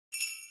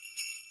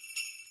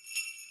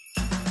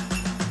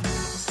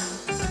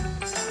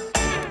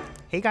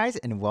Hey guys,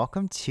 and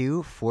welcome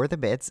to For the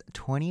Bits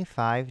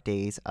 25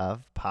 Days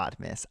of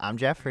Podmas. I'm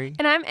Jeffrey.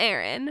 And I'm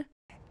Erin.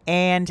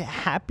 And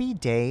happy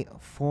day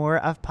 4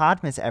 of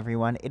Podmas,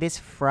 everyone. It is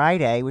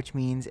Friday, which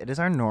means it is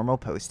our normal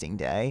posting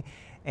day.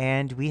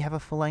 And we have a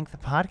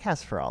full-length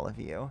podcast for all of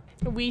you.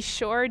 We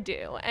sure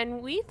do.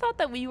 And we thought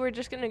that we were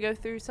just going to go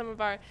through some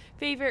of our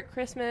favorite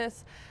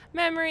Christmas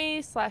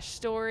memories /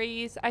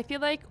 stories. I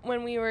feel like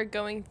when we were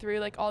going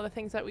through like all the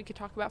things that we could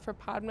talk about for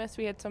Podmas,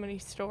 we had so many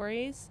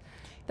stories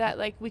that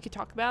like we could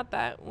talk about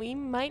that we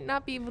might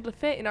not be able to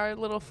fit in our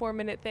little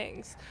 4-minute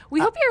things.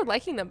 We hope you're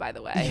liking them, by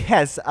the way.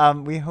 Yes,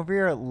 we hope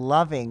you're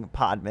loving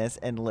Podmas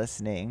and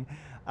listening.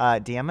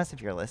 DM us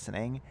if you're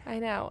listening. I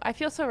know. I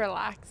feel so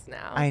relaxed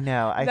now. I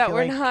know. I that feel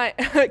we're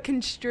like not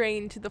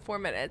constrained to the 4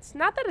 minutes.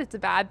 Not that it's a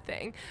bad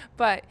thing,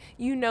 but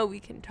you know we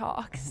can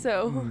talk.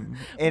 So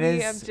we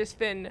have just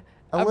been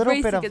a little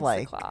race bit of against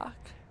like the clock.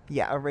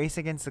 Yeah, a race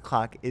against the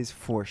clock is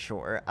for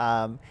sure.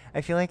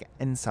 I feel like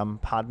in some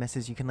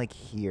Podmasses you can like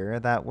hear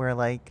that we're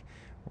like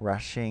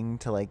rushing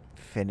to like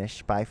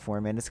finish by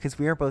 4 minutes because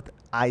we are both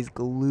eyes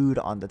glued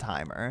on the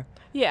timer.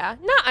 Yeah,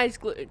 not eyes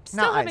glued.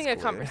 Still not having eyes a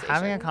glued. conversation.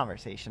 Having a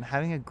conversation,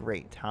 having a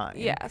great time.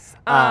 Yes.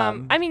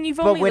 I mean, you've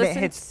only But when listened.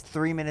 it hits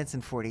 3 minutes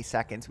and 40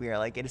 seconds, we are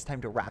like, it is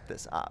time to wrap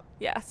this up.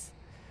 Yes.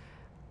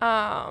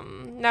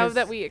 Now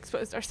that we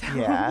exposed ourselves,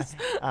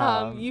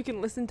 yeah, you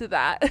can listen to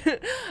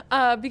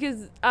that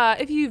because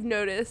if you've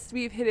noticed,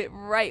 we've hit it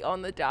right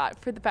on the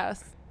dot for the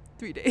past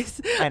 3 days.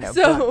 I know.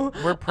 So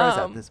we're pros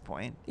at this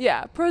point.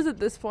 Yeah, pros at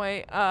this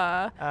point.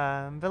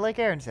 But like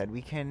Erin said,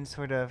 we can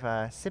sort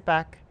of sit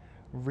back,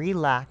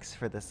 relax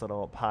for this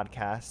little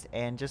podcast,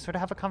 and just sort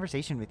of have a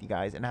conversation with you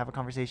guys and have a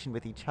conversation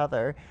with each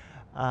other,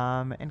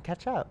 and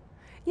catch up.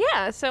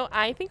 Yeah, so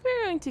I think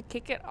we're going to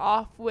kick it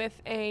off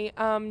with a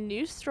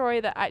news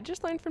story that I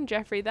just learned from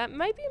Jeffrey that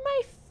might be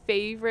my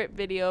favorite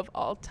video of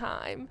all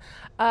time.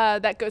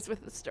 That goes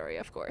with the story,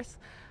 of course.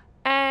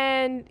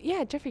 And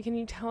yeah, Jeffrey, can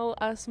you tell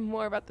us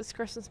more about this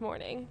Christmas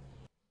morning?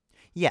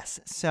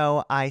 Yes,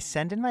 so I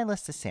send in my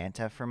list to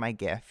Santa for my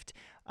gift,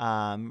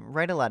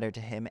 write a letter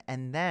to him,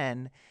 and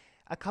then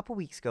a couple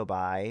weeks go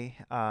by,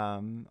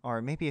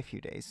 or maybe a few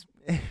days.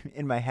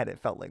 In my head, it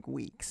felt like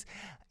weeks.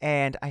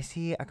 And I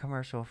see a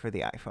commercial for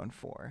the iPhone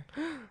 4.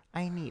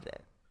 I need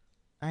it.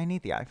 I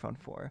need the iPhone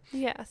 4.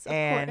 Yes, of course.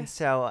 And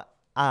so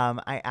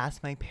I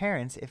asked my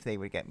parents if they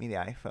would get me the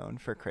iPhone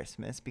for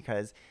Christmas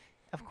because,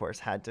 of course,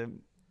 had to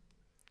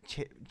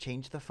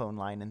change the phone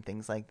line and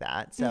things like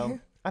that. So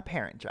a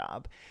parent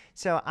job.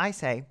 So I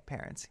say,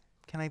 parents,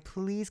 can I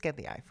please get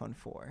the iPhone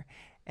 4?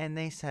 And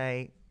they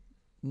say,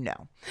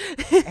 no.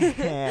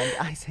 And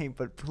I say,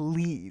 but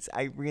please,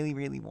 I really,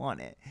 really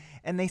want it.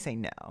 And they say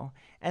no.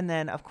 And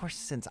then, of course,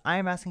 since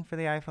I'm asking for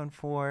the iPhone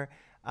 4,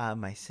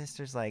 my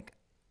sister's like,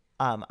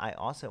 I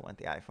also want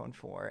the iPhone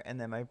 4.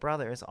 And then my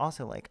brother is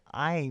also like,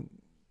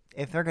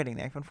 if they're getting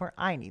the iPhone 4,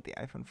 I need the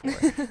iPhone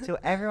 4. So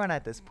everyone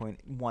at this point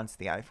wants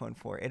the iPhone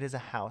 4. It is a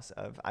house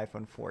of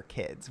iPhone 4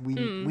 kids.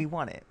 We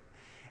want it.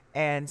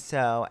 And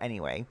so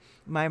anyway,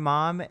 my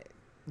mom,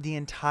 the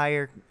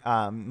entire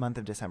month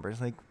of December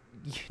is like,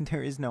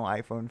 there is no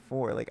iPhone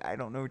 4. Like, I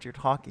don't know what you're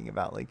talking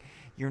about. Like,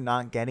 you're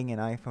not getting an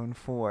iPhone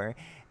 4.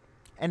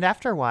 And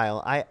after a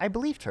while, I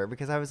believed her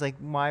because I was like,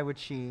 why would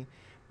she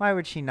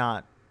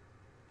not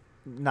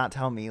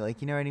tell me?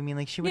 Like, you know what I mean?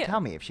 Like, she would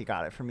tell me if she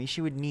got it from me. She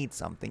would need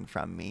something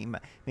from me,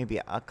 maybe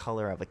a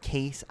color of a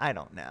case. I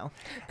don't know.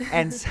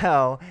 And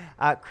so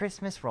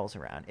Christmas rolls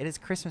around. It is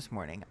Christmas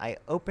morning. I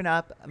open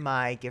up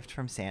my gift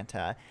from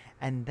Santa,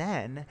 and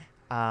then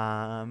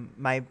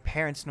my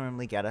parents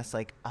normally get us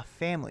like a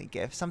family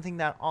gift, something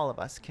that all of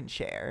us can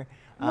share.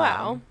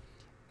 Wow.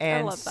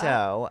 And I love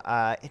so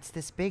it's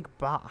this big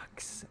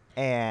box,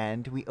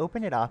 and we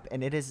open it up,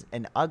 and it is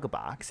an UGG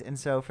box. And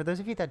so for those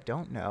of you that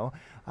don't know,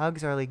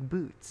 UGGs are like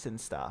boots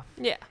and stuff.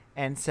 Yeah.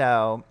 And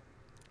so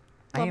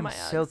I am my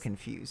so Uggs.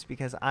 confused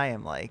because I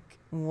am like,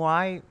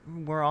 why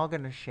we're all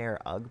going to share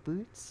UGG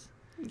boots?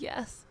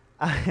 Yes.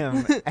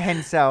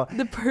 And so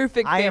The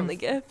perfect I am family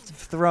gift.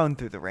 thrown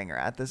through the ringer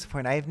at this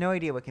point. I have no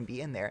idea what can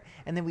be in there.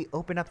 And then we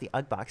open up the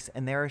UGG box,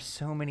 and there are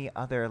so many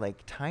other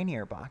like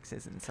tinier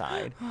boxes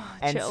inside.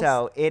 And Chills.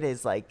 so it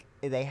is like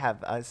they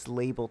have us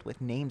labeled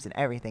with names and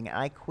everything. And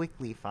I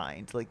quickly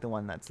find like the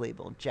one that's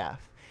labeled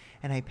Jeff,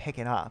 and I pick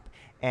it up,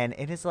 and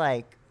it is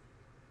like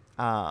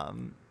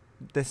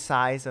the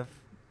size of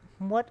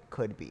what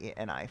could be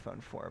an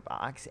iPhone 4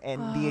 box.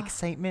 And the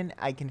excitement,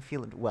 I can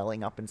feel it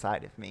welling up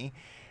inside of me.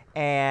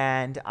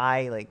 And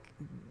I like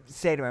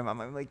say to my mom,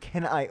 I'm like,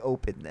 can I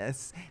open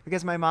this?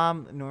 Because my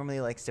mom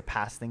normally likes to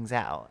pass things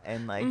out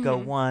and like go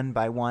one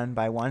by one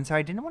by one. So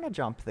I didn't want to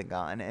jump the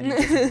gun and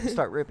just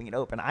start ripping it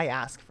open. I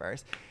asked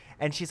first.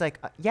 And she's like,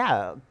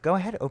 yeah, go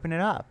ahead, open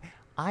it up.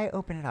 I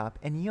open it up,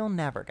 and you'll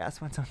never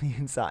guess what's on the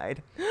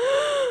inside.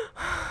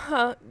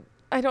 I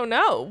don't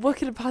know. What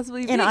could it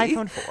possibly be? An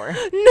iPhone 4.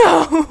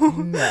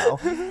 No.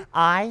 No.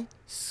 I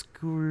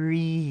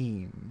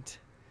screamed.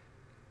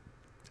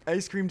 I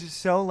screamed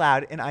so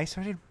loud, and I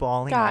started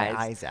bawling Guys, my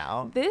eyes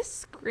out. This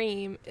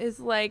scream is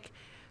like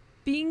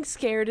being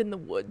scared in the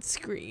woods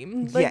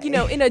scream. Like, Yeah. you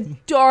know, in a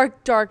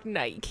dark, dark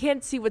night. You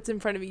can't see what's in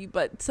front of you,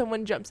 but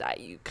someone jumps at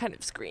you kind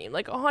of scream.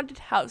 Like a haunted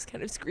house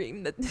kind of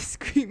scream. That this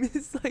scream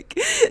is like,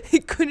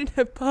 it couldn't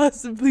have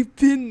possibly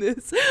been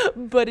this.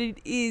 But it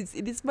is.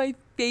 It is my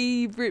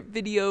favorite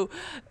video.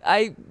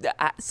 I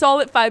saw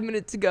it 5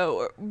 minutes ago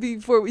or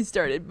before we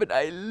started, but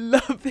I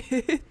love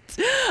it.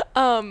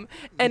 And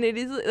it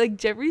is like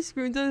Jeffrey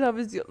screams on the top of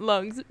his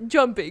lungs,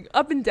 jumping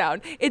up and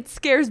down. It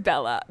scares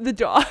Bella, the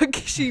dog.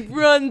 She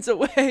runs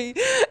away,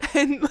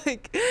 and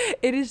like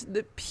it is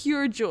the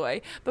pure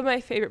joy. But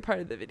my favorite part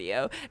of the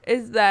video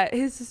is that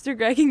his sister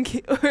Greg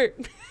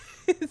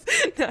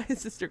not his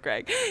sister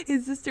Greg,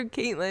 his sister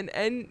Caitlin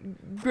and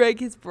Greg,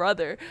 his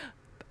brother,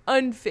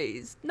 not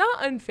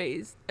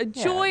unfazed, a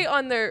joy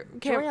on their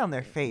joy on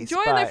their face,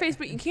 joy on their face,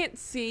 but you can't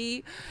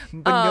see.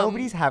 But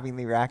nobody's having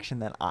the reaction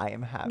that I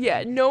am having.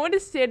 Yeah, no one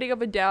is standing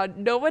up and down.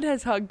 No one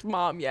has hugged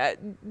mom yet.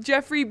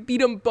 Jeffrey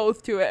beat them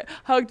both to it.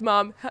 Hugged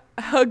mom,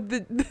 hugged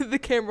the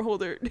camera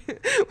holder,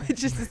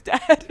 which is his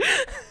dad,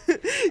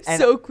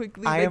 so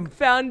quickly. I am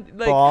found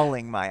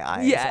bawling my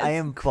eyes. Yes, I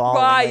am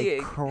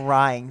bawling,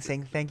 crying,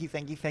 saying thank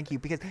you,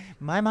 because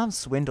my mom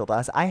swindled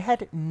us. I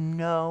had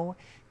no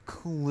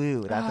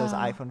clue that those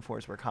iPhone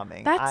 4s were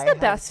coming. That's the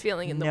best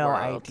feeling in the world.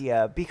 No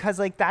idea, because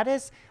like that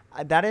is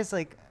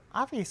like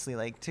obviously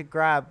like to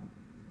grab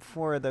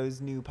for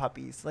those new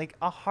puppies like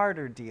a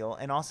harder deal,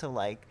 and also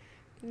like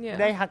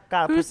they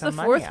gotta put some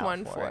money out. Who's the fourth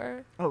one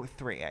for? Oh,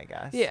 3, I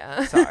guess.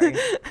 Yeah. Sorry,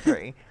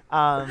 3.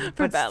 For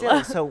but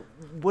Bella. still, so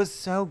was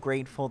so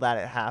grateful that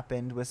it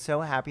happened. Was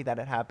so happy that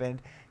it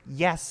happened.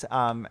 Yes,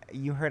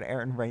 you heard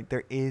Erin right.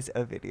 There is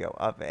a video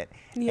of it.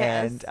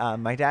 Yes.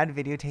 And my dad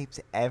videotapes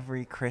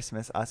every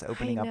Christmas us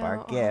opening up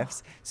our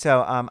gifts.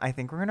 So I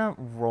think we're going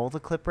to roll the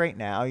clip right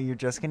now. You're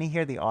just going to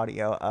hear the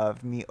audio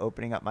of me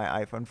opening up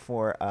my iPhone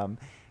 4.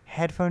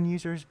 Headphone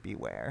users,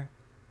 beware.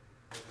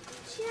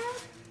 Yeah.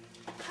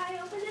 Can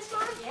I open this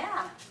one?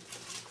 Yeah.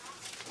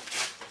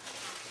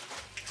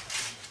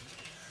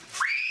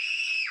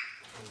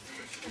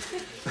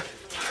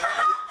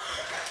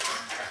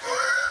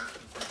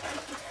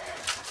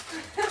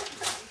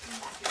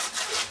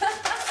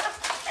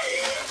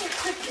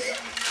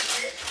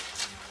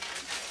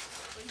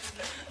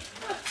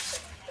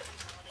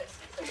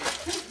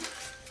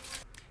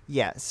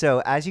 Yeah,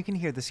 so as you can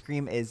hear, the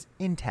scream is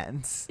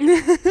intense.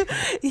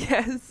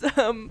 Yes,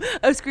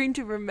 a scream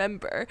to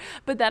remember.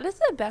 But that is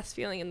the best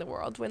feeling in the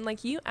world when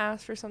like you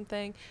ask for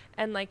something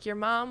and like your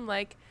mom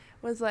like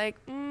was like,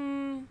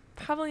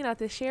 probably not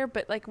this year,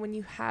 but like when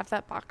you have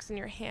that box in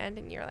your hand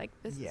and you're like,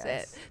 this is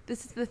it.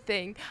 This is the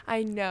thing.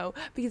 I know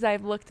because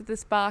I've looked at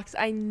this box.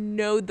 I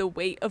know the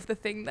weight of the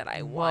thing that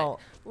I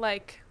want.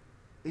 Like,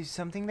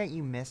 something that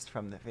you missed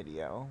from the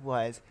video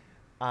was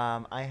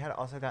I had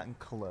also gotten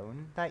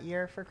cologne that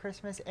year for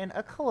Christmas, and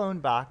a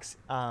cologne box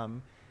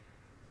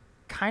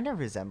kind of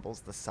resembles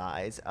the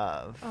size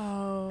of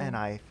an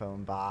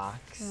iPhone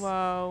box.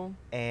 Whoa.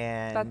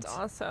 And that's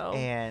awesome.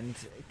 And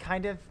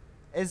kind of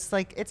is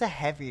like, it's a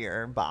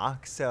heavier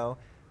box, so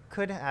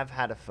could have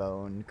had a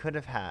phone, could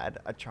have had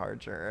a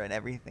charger and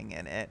everything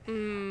in it.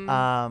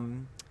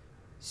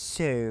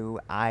 So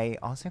I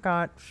also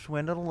got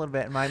swindled a little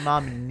bit, and my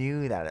mom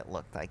knew that it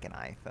looked like an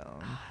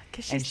iPhone.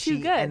 Because she's too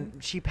good.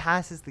 And she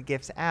passes the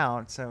gifts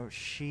out, so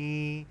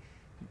she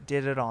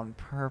did it on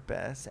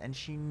purpose, and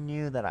she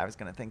knew that I was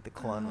going to think the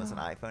cologne was an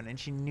iPhone, and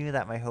she knew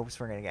that my hopes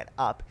were going to get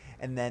up,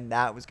 and then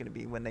that was going to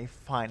be when they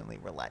finally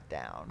were let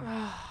down.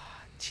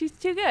 She's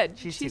too good.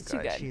 She's too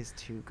good. She's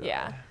too good.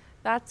 Yeah,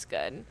 that's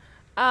good.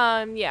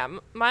 Yeah,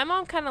 my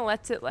mom kind of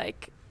lets it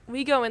like,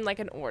 we go in like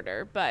an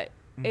order, but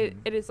it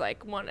is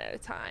like one at a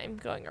time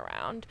going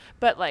around.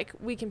 But like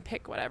we can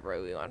pick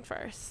whatever we want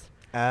first.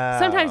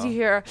 Sometimes you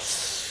hear,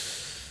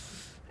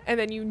 and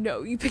then you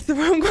know you picked the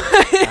wrong one.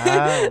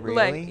 Oh, really?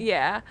 Like,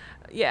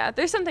 yeah.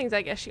 There's some things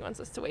I guess she wants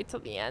us to wait till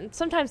the end.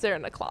 Sometimes they're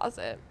in a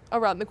closet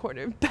around the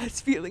corner.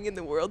 Best feeling in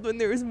the world when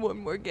there is one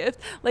more gift.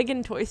 Like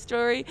in Toy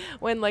Story,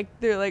 when like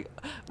they're like,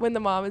 when the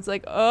mom is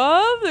like,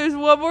 oh, there's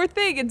one more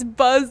thing. It's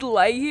Buzz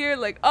Lightyear.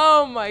 Like,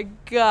 oh my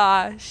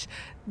gosh.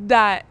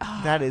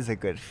 That is a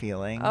good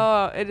feeling.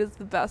 Oh, it is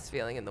the best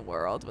feeling in the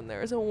world when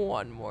there is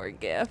one more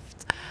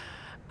gift.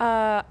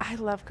 I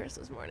love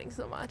Christmas morning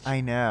so much.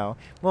 I know.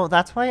 Well,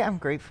 that's why I'm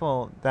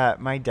grateful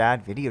that my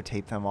dad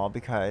videotaped them all,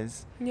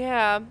 because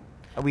I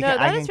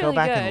can go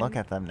back and look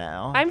at them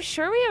now. I'm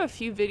sure we have a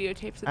few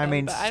videotapes of them. I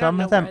mean, but some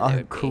of them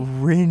are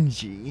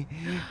cringy,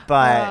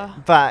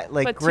 but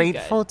like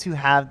grateful to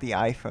have the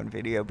iPhone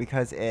video,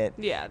 because it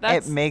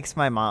makes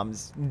my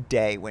mom's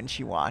day when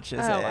she watches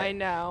it. Oh, I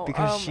know.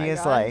 Because she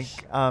is like,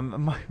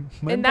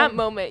 in that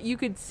moment, you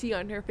could see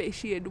on her face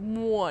she had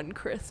won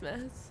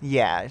Christmas.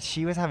 Yeah,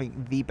 she was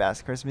having the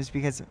best Christmas,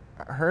 because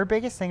her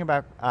biggest thing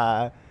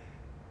about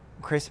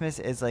Christmas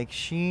is like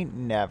she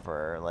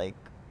never like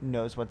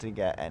knows what to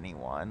get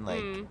anyone,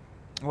 like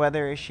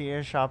whether she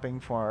is shopping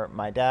for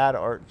my dad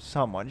or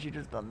someone, she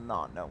just does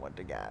not know what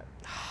to get.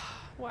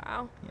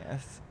 Wow.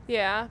 Yes.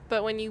 Yeah,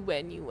 but when you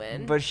win, you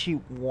win. But she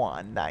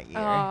won that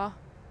year.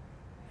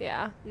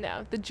 Yeah,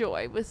 no, the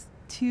joy was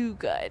too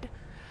good.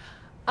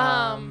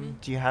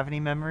 Do you have any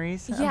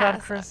memories about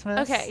Yes.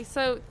 Christmas? Okay,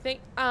 so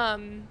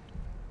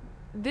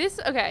this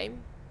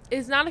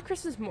is not a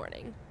Christmas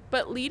morning,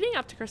 but leading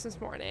up to Christmas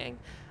morning,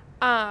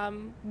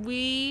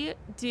 we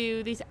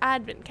do these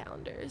advent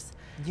calendars.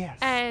 Yes.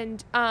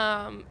 And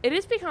it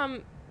has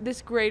become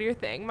this greater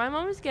thing. My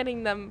mom is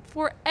getting them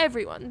for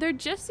everyone. They're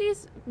just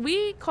these,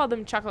 we call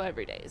them chocolate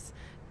every days,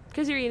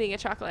 because you're eating a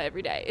chocolate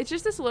every day. It's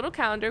just this little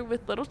calendar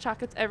with little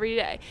chocolates every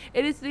day.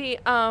 It is the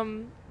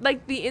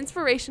like the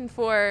inspiration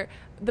for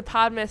the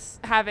Podmas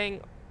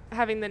having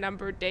the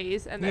numbered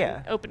days and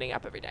then opening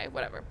up every day,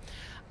 whatever.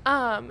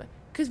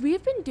 Because we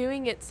have been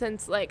doing it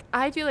since, like,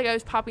 I feel like I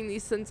was popping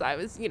these since I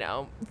was,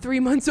 3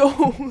 months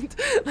old.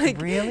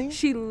 Like, really?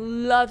 She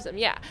loves them.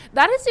 Yeah.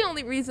 That is the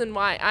only reason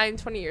why I'm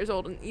 20 years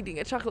old and eating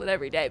a chocolate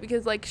every day,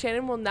 because, like,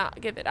 Shannon will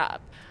not give it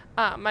up,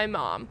 my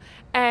mom.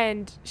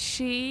 And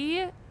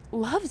she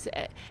loves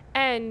it.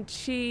 And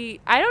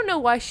I don't know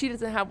why she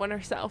doesn't have one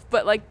herself,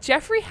 but, like,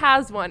 Jeffrey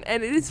has one,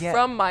 and it is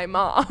from my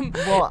mom.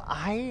 Well,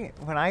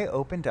 when I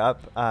opened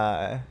up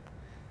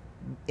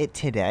it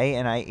today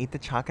and I ate the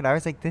chocolate, I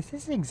was like, this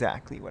is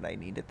exactly what I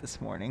needed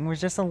this morning. It was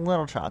just a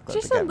little chocolate.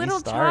 Just a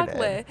little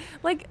chocolate.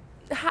 Like,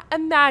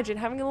 imagine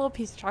having a little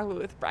piece of chocolate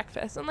with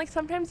breakfast. And, like,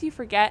 sometimes you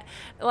forget,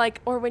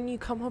 like, or when you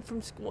come home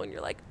from school and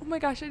you're like, oh my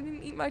gosh, I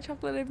didn't eat my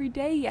chocolate every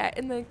day yet.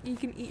 And then you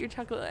can eat your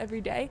chocolate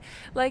every day.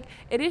 Like,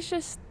 it is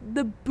just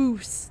the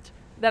boost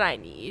that I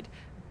need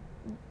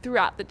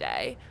throughout the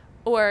day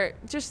or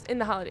just in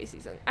the holiday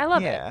season. I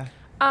love it.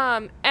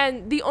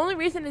 And the only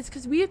reason is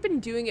because we have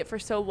been doing it for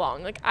so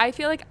long. Like, I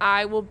feel like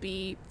I will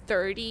be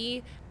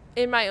 30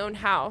 in my own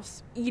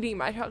house eating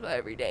my chocolate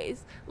every day.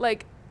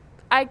 Like,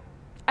 I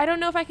don't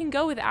know if I can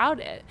go without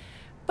it.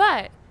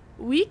 But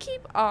we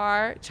keep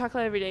our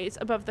chocolate every days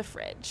above the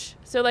fridge.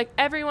 So, like,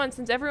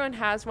 since everyone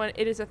has one,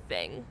 it is a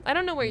thing. I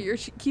don't know where you're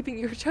keeping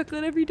your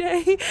chocolate every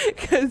day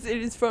because it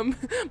is from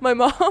my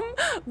mom.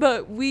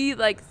 But we,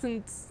 like,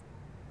 since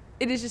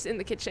it is just in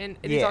the kitchen,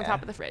 it is on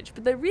top of the fridge.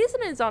 But the reason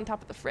it's on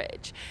top of the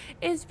fridge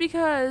is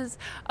because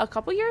a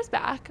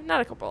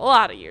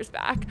lot of years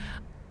back,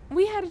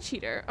 we had a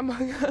cheater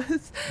among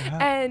us.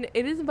 And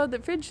it is above the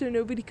fridge so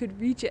nobody could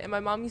reach it. And my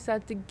mom used to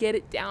have to get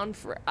it down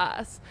for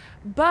us.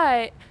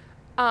 But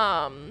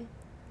like,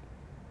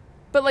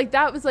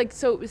 that was like,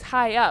 so it was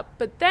high up.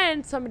 But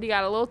then somebody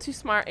got a little too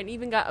smart and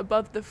even got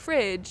above the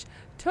fridge,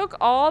 took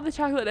all the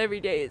chocolate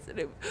every day.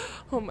 And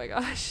oh my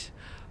gosh.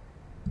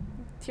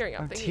 Tearing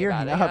up thinking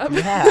about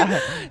it.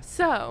 Yeah.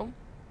 So,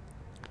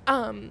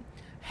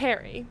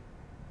 Harry,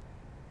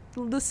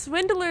 the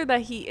swindler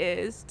that he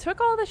is,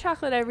 took all the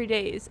chocolate every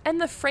days, and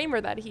the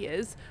framer that he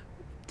is,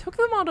 took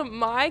them out of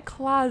my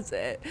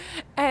closet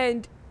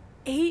and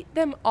ate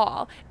them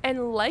all.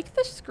 And like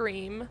the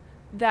scream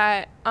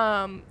that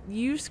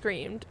you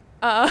screamed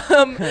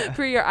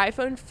for your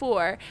iPhone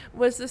 4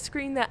 was the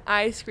scream that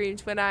I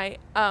screamed when I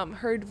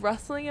heard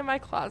rustling in my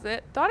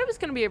closet. Thought it was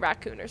going to be a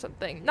raccoon or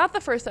something. Not the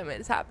first time it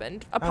has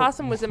happened. A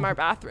possum was in my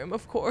bathroom,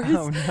 of course.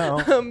 Oh,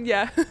 no.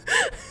 Yeah.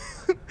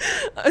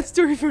 A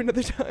story for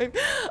another time.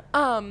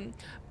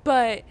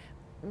 But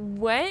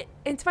went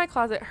into my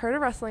closet, heard a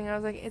rustling, and I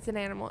was like, it's an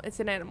animal.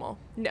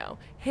 No.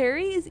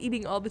 Harry is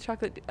eating all the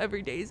chocolate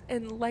every day,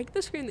 and like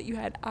the scream that you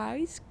had,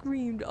 I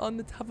screamed on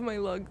the top of my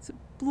lungs,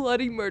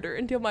 bloody murder,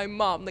 until my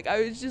mom, like,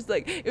 I was just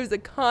like, it was a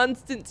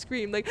constant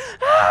scream, like,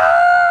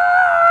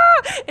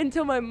 ah!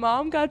 Until my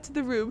mom got to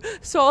the room,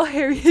 saw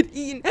Harry had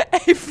eaten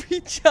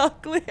every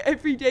chocolate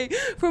every day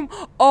from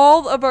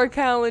all of our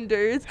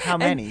calendars. How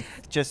many?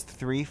 Just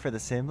 3 for the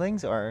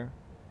siblings, or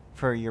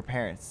for your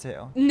parents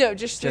too? No,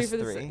 just 3 for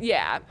the 3?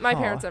 Yeah, my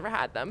parents never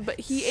had them, but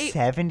he ate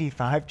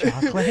 75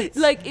 chocolates.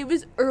 Like, it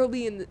was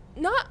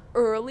not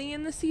early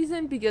in the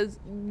season, because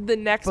the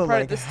next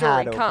part of the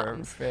story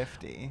comes.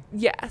 50.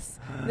 Yes,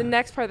 the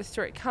next part of the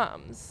story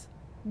comes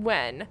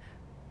when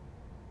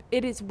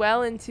it is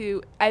well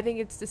into, I think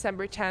it's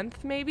December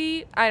 10th,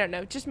 maybe. I don't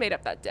know, just made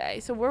up that day.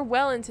 So we're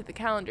well into the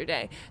calendar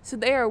day. So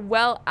they are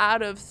well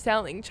out of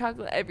selling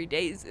chocolate every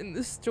days in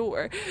the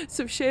store.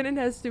 So Shannon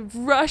has to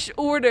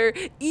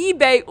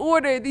eBay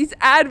order these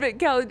advent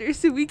calendars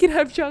so we can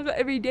have chocolate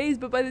every day.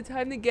 But by the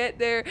time they get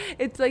there,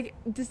 it's like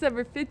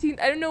December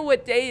 15th. I don't know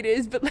what day it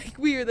is, but like,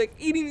 we are like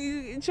eating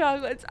these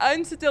chocolates.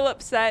 I'm still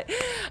upset.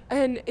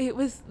 And it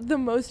was the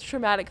most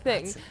traumatic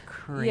thing. That's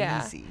crazy.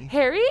 Yeah.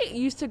 Harry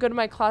used to go to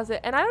my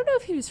closet, and I don't know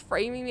if he was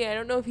framing me. I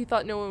don't know if he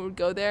thought no one would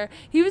go there.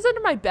 He was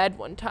under my bed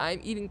one time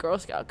eating Girl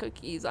Scout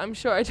cookies. I'm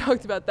sure I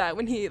talked about that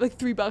when he ate like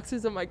 3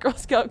 boxes of my Girl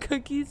Scout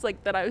cookies,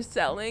 like, that I was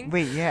selling.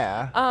 Wait,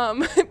 yeah.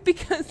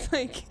 Because,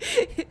 like,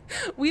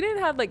 we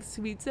didn't have like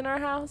sweets in our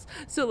house,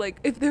 so like,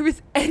 if there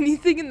was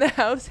anything in the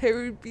house,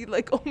 Harry would be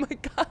like, oh my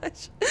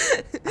gosh,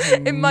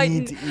 it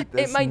might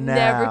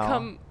never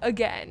come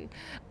again.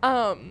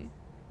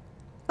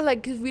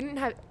 Like, because we didn't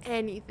have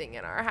anything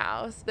in our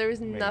house. There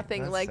was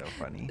nothing. That's like, so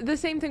funny. the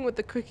same thing with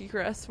the Cookie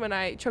Crisp, when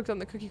I choked on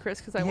the Cookie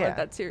Crisp because I wanted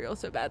that cereal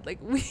so bad. Like,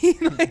 we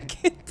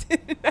like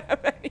didn't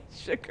have any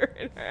sugar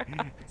in our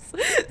house.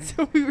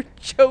 So we were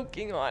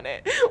choking on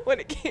it when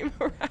it came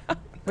around.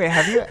 Wait,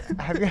 have you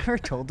ever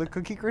told the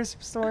Cookie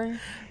Crisp story?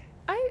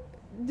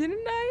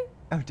 Didn't I?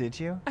 Oh, did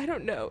you? I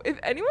don't know. If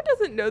anyone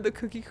doesn't know the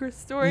Cookie Crisp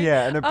story,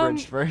 Yeah, an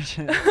abridged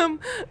version.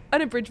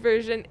 An abridged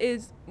version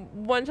is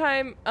one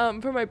time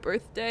for my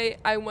birthday,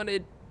 I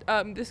wanted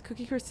this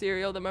Cookie Crisp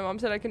cereal that my mom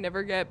said I could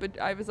never get, but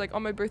I was like,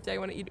 on my birthday I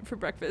want to eat it for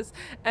breakfast,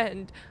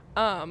 and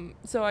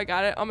so I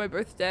got it on my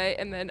birthday,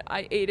 and then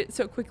I ate it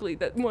so quickly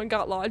that one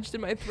got lodged in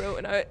my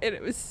throat, and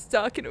it was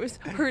stuck, and it was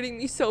hurting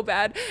me so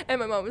bad, and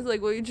my mom was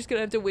like, well, you're just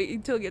gonna have to wait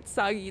until it gets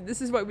soggy. This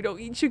is why we don't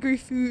eat sugary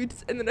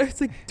foods. And then I was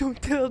like,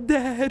 don't tell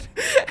Dad.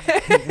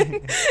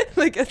 And,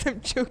 like, as I'm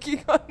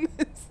choking on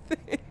this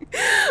thing.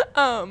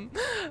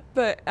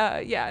 But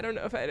yeah, I don't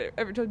know if I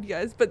ever told you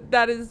guys, but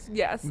that is,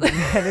 yes.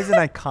 That is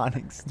an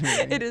iconic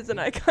story. It is an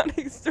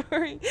iconic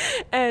story.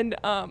 And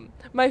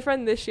my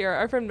friend this year,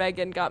 our friend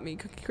Megan, got me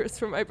Cookie Crisp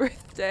for my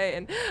birthday,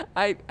 and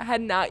I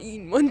had not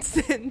eaten one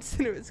since,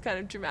 and it was kind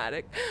of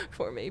dramatic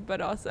for me, but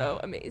also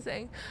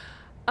amazing.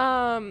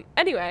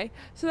 Anyway,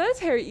 so that's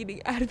Harry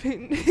eating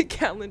advent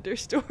calendar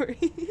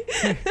story.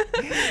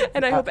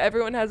 And I hope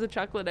everyone has a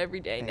chocolate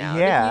every day now.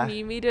 Yeah. If you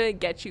need me to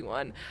get you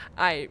one,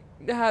 I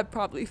have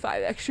probably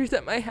 5 extras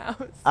at my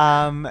house.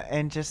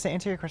 And just to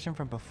answer your question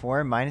from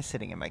before, mine is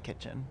sitting in my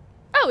kitchen.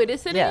 Oh, it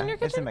is sitting in your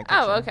kitchen? It's in my kitchen.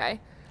 Oh, okay.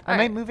 I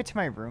might move it to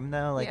my room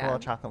though, like a Yeah. little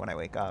chocolate when I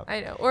wake up.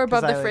 I know. Or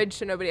above 'Cause the I, fridge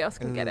so nobody else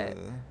can get it.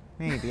 Ooh,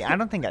 Maybe. I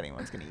don't think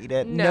anyone's going to eat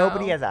it. No.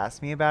 Nobody has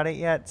asked me about it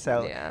yet,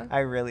 so Yeah. I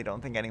really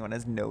don't think anyone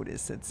has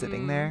noticed it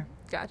sitting there.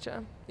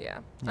 Gotcha. Yeah.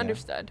 Yeah.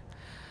 Understood.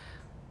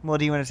 Well,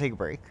 do you want to take a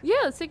break? Yeah,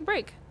 let's take a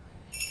break.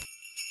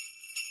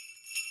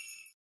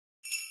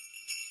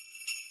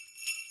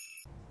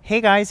 Hey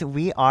guys,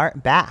 we are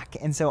back.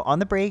 And so on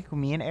the break,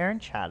 me and Erin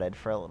chatted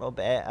for a little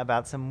bit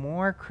about some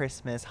more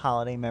Christmas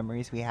holiday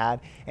memories we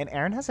had. And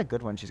Erin has a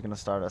good one she's going to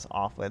start us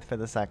off with for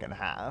the second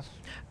half.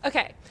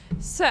 Okay,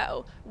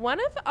 so one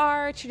of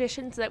our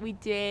traditions that we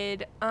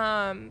did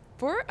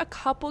for a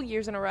couple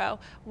years in a row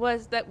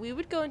was that we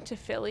would go into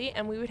Philly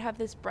and we would have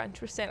this brunch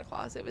with Santa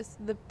Claus. It was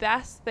the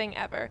best thing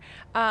ever.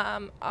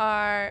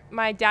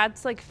 My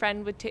dad's like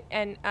friend would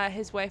and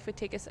his wife would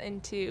take us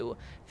into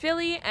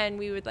Philly, and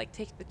we would like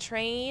take the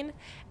train,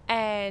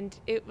 and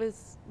it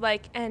was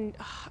like, and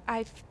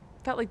I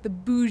felt like the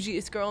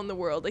bougiest girl in the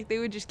world. Like, they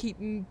would just keep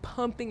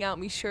pumping out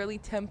me Shirley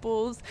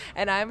Temples,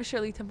 and I'm a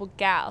Shirley Temple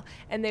gal,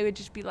 and they would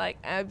just be like,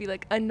 I would be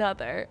like,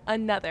 another,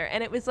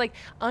 and it was like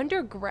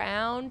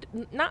underground,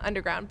 not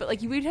underground, but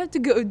like you would have to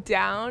go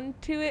down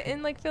to it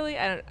in like Philly.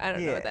 I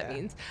don't know what that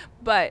means,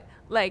 but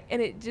like,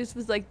 and it just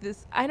was like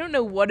this, I don't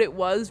know what it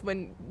was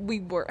when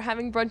we were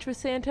having brunch with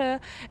Santa,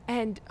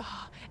 and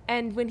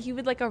when he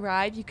would like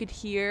arrive, you could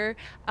hear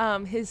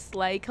his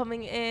sleigh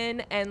coming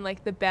in and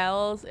like the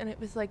bells, and it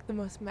was like the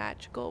most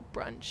magical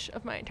brunch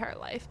of my entire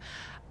life.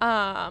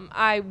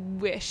 I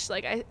wish,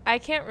 like, I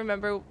can't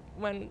remember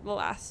when the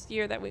last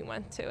year that we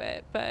went to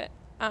it, but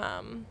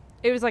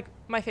it was like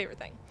my favorite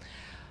thing.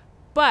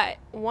 But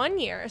one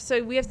year,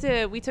 so we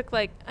took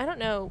like, I don't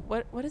know,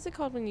 what is it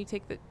called when you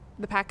take the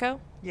Paco?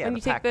 Yeah, when the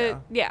you take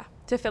Paco.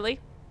 to Philly.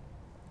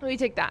 We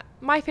take that.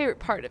 My favorite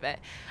part of it.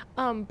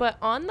 But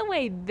on the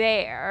way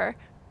there,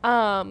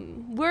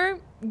 we're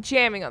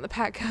jamming on the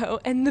Paco,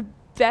 and the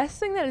best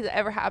thing that has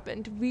ever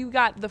happened, we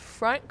got the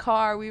front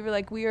car. We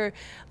were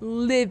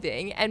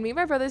living, and me and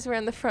my brothers were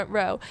in the front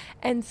row,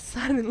 and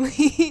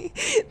suddenly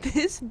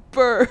this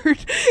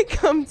bird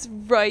comes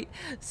right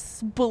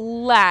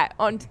splat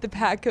onto the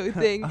Paco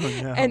thing.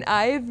 Oh, no. And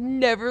I have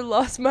never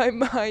lost my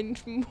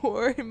mind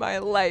more in my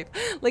life.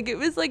 Like, it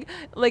was like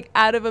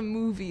out of a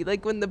movie,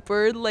 like when the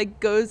bird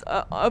like goes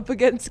up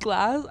against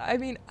glass. I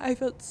mean, I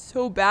felt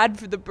so bad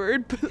for the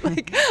bird, but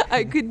like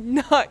I could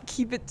not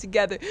keep it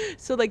together.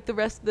 So like the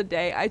rest of the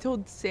day, I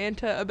told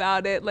Santa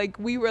about it. Like,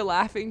 we were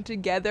laughing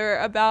together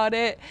about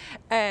it,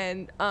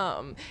 and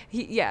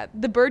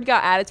the bird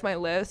got added to my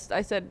list.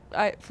 I said,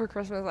 for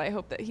Christmas, I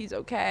hope that he's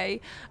okay,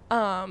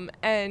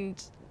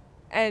 and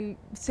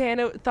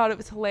Santa thought it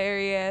was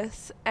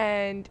hilarious,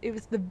 and it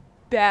was the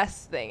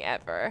best thing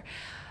ever.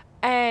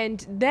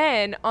 And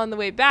then on the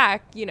way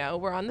back,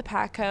 we're on the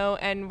Paco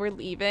and we're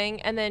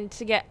leaving, and then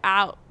to get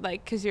out,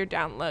 like, because you're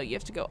down low, you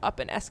have to go up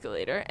an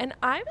escalator, and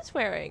I was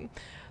wearing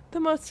the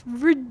most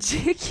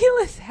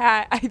ridiculous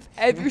hat I've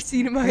ever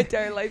seen in my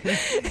entire life.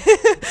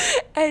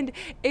 And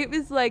it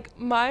was like,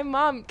 my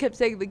mom kept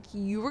saying, like,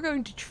 you were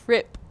going to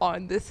trip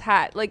on this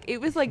hat. Like, it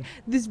was like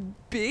this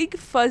big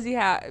fuzzy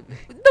hat,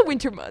 the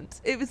winter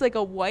months. It was like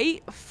a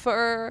white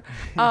fur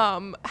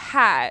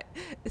hat.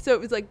 So it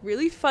was like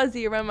really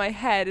fuzzy around my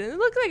head, and it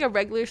looked like a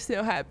regular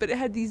snow hat, but it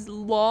had these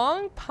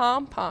long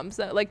pom-poms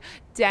that like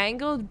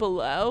dangled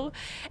below.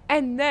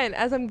 And then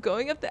as I'm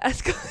going up the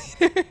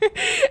escalator,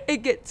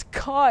 it gets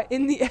caught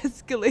in the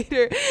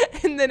escalator,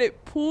 and then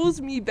it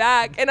pulls me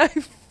back, and I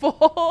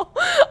fall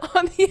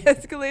on the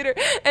escalator,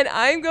 and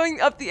I'm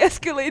going up the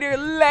escalator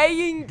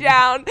laying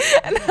down,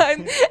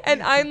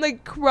 and I'm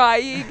like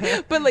crying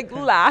but like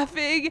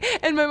laughing,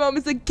 and my mom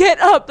is like, get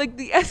up, like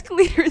the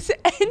escalator is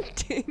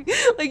ending,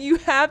 like you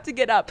have to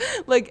get up.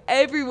 Like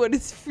everyone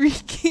is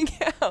freaking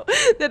out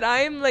that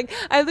I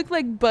look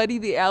like Buddy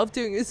the Elf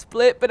doing a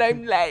split, but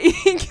I'm laying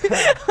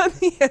on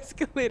the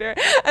escalator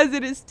as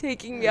it is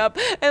taking me up,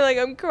 and like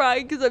I'm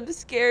crying because I'm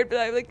scared, but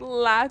I'm like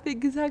laughing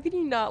because how can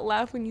you not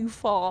laugh when you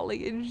fall?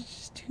 Like it's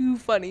just too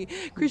funny.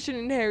 Christian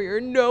and Harry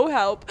are no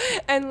help,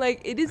 and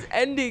like it is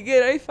ending,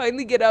 and I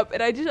finally get up,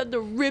 and I just had to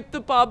rip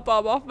the pom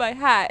pom off my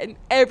hat, and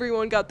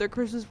everyone got their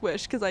Christmas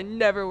wish because I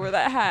never wear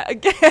that hat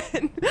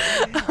again.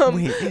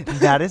 Wait,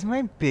 that is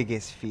my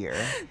biggest fear.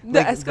 The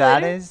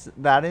escalator?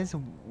 That is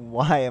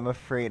why I'm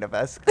afraid of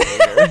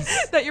escalators.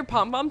 That your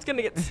pom pom's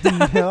gonna get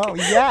stuck. No,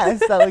 yes,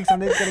 that like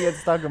something's gonna get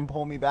stuck and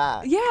pull me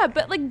back. Yeah,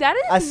 but like that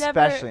is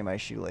Especially my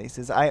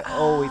shoelaces. I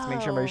always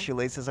make sure my Oh.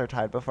 shoelaces are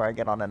tied before I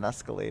get on an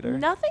escalator.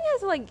 Nothing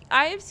has like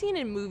I have seen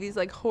in movies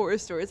like horror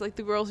stories, like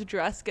the girl's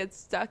dress gets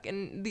stuck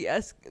in the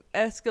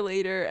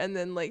escalator, and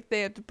then like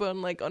they have to put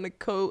on a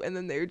coat, and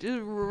then they're just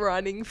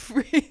running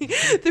free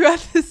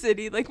throughout the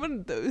city, like one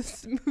of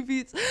those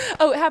movies.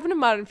 Oh, it happened in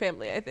Modern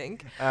Family, I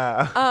think.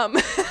 One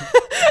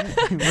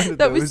of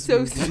That was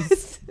those so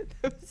movies.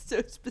 that was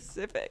so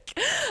specific.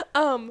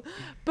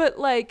 But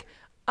like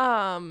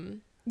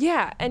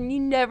yeah, and you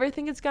never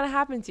think it's gonna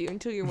happen to you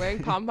until you're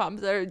wearing pom poms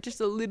that are just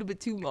a little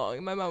bit too long.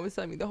 And my mom was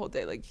telling me the whole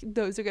day, like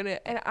those are gonna.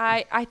 And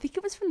I think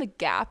it was from the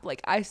Gap.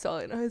 Like I saw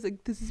it, and I was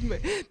like, this is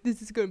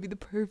gonna be the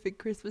perfect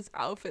Christmas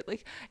outfit.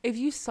 Like if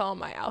you saw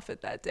my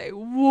outfit that day,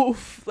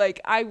 woof! Like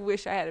I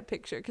wish I had a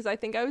picture, because I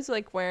think I was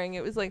like wearing,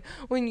 it was like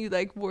when you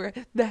like wore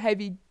the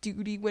heavy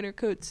duty winter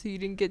coat so you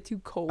didn't get too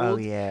cold. Oh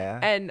yeah.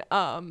 And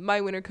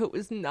my winter coat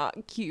was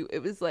not cute.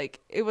 It was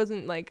like, it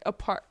wasn't like a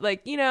part,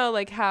 like, you know,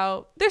 like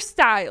how they're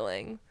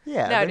styling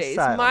Yeah, they're nowadays.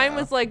 styling Mine now.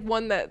 was like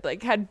one that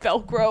like had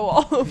Velcro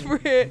all over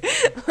it.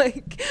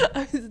 Like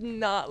I was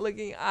not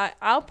looking.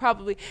 I'll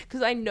probably,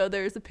 because I know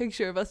there's a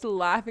picture of us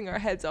laughing our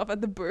heads off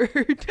at the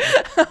bird.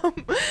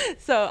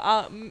 So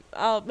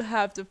I'll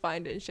have to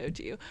find it and show it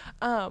to you.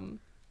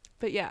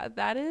 But yeah,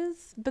 that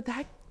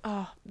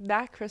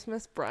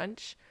Christmas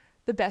brunch,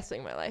 the best thing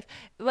in my life.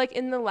 Like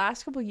in the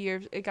last couple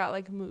years it got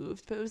like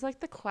moved, but it was like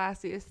the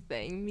classiest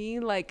thing. Me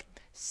like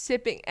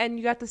sipping, and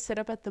you got to sit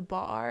up at the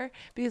bar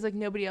because like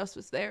nobody else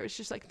was there. It was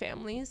just like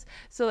families.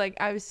 So like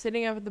I was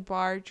sitting up at the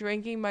bar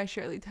drinking my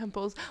Shirley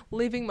Temples,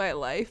 living my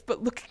life,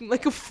 but looking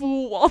like a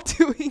fool while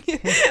doing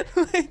it.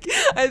 Like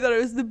I thought I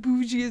was the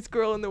bougiest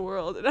girl in the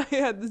world, and I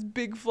had this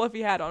big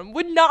fluffy hat on,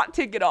 would not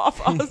take it off.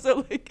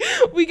 Also, like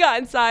we got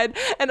inside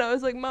and I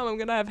was like, Mom, I'm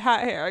gonna have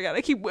hat hair, I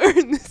gotta keep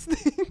wearing this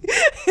thing.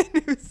 And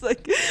it was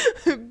like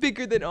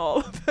bigger than all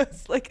of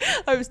us. Like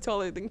I was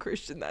taller than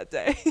Christian that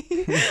day.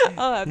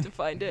 I'll have to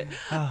find it.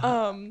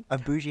 A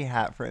bougie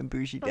hat for a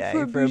bougie day,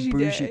 For a for a bougie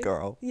bougie day.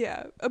 girl.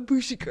 Yeah, a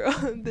bougie girl.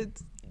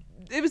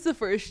 It was the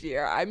first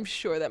year. I'm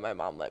sure that my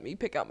mom let me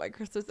pick out my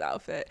Christmas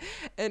outfit,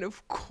 and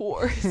of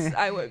course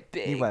I went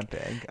big. You went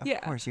big.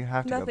 Of course, you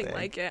have to Nothing go big.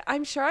 like it.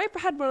 I'm sure I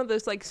had one of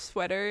those like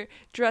sweater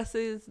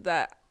dresses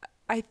that,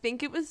 I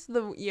think it was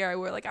the year I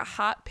wore like a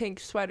hot pink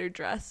sweater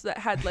dress that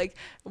had like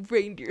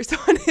reindeers on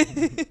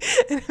it.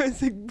 And I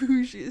was like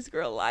bougiest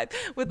girl alive,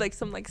 with like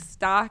some like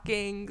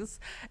stockings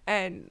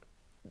and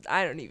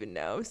I don't even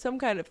know, some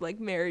kind of like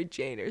Mary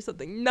Jane or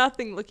something.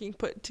 Nothing looking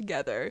put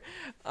together.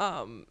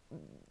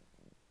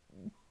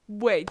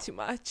 Way too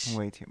much.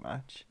 Way too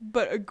much.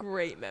 But a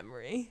great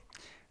memory.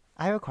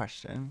 I have a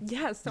question.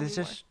 Yes, tell This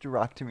me just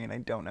struck to me and I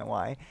don't know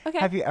why. Okay.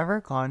 Have you ever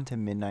gone to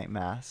midnight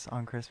mass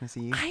on Christmas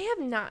Eve? I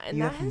have not, and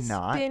You that have has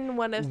not? been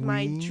one of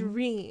my We-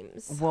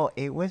 dreams. Well,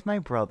 it was my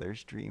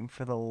brother's dream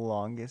for the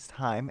longest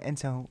time. And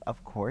so,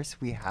 of course,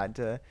 we had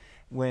to,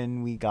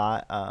 when we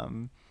got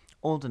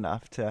old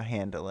enough to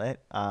handle it,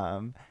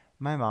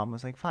 my mom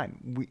was like,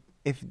 fine,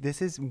 if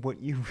this is what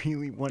you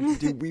really want to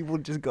do, we will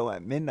just go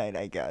at midnight,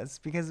 I guess,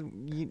 because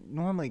you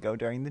normally go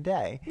during the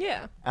day.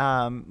 Yeah.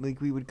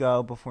 Like we would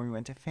go before we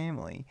went to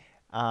family.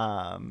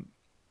 And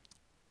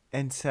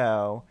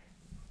so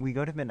we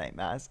go to midnight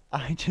mass.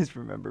 I just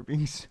remember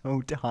being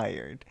so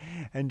tired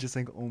and just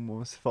like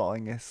almost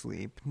falling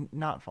asleep.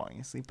 Not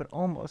falling asleep, but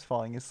almost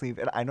falling asleep.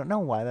 And I don't know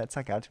why that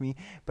stuck out to me,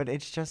 but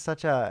it's just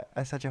such a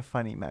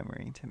funny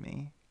memory to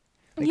me.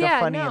 Like Yeah,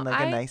 a funny no, and like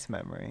a I- nice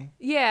memory.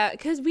 Yeah,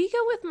 because we go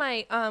with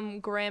my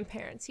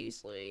grandparents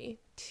usually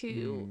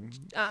to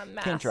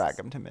mass. Can't drag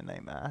them to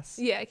midnight mass.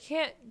 Yeah,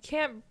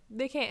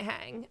 they can't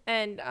hang.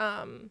 And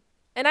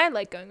I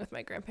like going with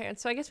my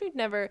grandparents, so I guess we've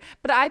never,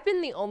 but I've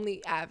been the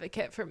only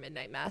advocate for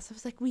midnight mass. I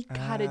was like, we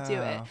gotta do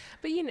it. Oh.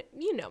 But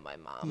you know my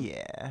mom.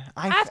 Yeah,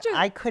 After-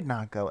 I could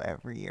not go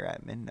every year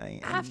at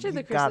midnight. and After you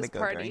the gotta Christmas go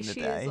party, during the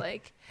she day. is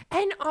like,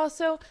 and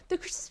also the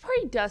Christmas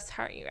party does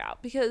tire you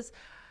out because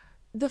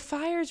the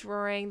fire's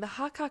roaring, the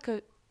hot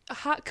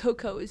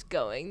cocoa is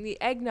going, the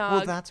eggnog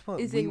Well, that's what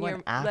is we in went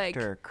your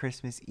after like,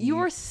 Christmas Eve you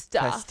were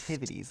stuffed.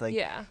 festivities. Like,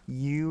 Yeah.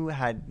 you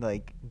had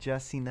like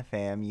just seen the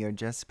fam, you had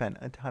just spent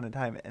a ton of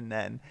time, and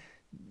then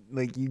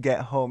like you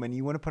get home and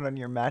you want to put on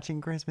your matching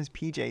Christmas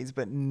PJs,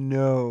 but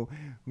no,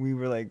 we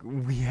were like,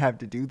 we have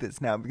to do this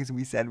now because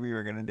we said we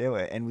were going to do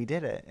it, and we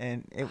did it,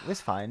 and it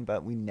was fine,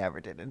 but we never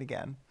did it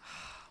again.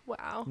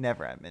 Wow.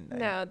 Never at midnight.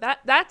 No,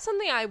 that's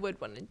something I would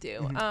want to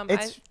do.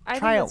 It's I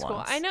try think it it's cool.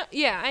 once. I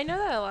know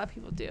that a lot of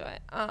people do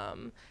it.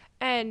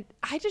 And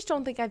I just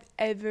don't think I've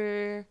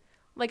ever,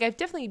 like, I've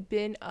definitely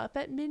been up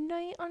at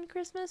midnight on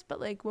Christmas,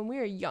 but like when we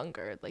were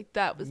younger, like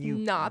that was You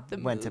not the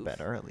went move. to bed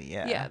early,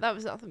 yeah. Yeah, that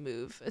was not the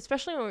move,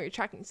 especially when we were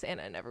tracking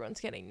Santa and everyone's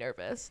getting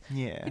nervous.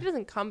 Yeah. He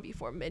doesn't come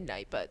before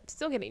midnight, but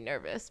still getting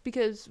nervous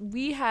because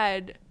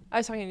I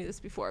was talking to you this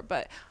before,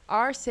 but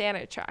our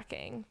Santa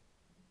tracking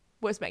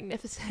was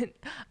magnificent.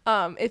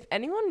 If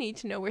anyone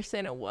needs to know where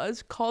Santa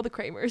was, call the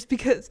Kramers,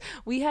 because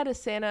we had a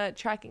Santa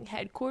tracking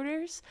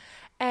headquarters,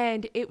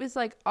 and it was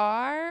like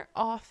our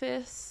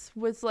office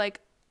was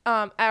like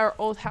our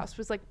old house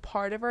was like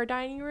part of our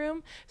dining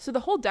room, so the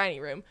whole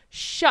dining room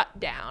shut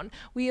down.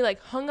 We like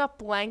hung up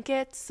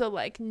blankets, so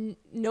like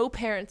no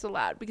parents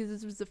allowed, because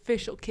this was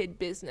official kid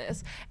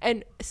business,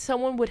 and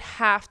someone would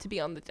have to be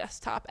on the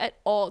desktop at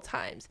all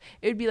times.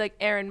 It would be like,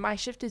 Aaron, my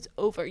shift is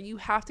over, you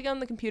have to get on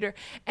the computer.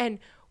 And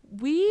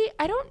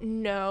I don't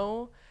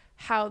know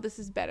how this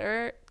is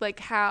better, like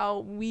how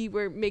we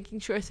were making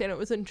sure Santa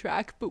was on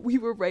track, but we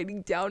were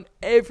writing down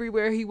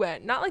everywhere he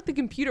went. Not like the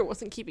computer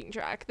wasn't keeping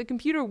track. The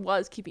computer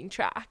was keeping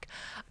track.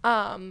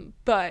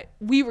 But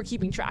we were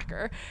keeping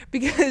tracker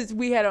because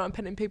we had it on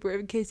pen and paper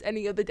in case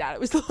any of the data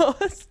was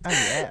lost. Oh,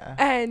 yeah.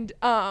 And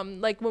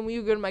like when we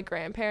would go to my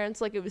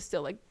grandparents, like it was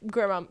still like,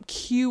 grandma,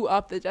 cue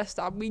up the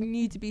desktop. We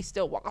need to be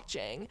still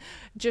watching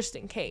just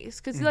in case.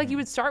 Because like you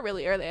would start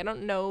really early. I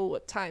don't know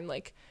what time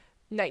like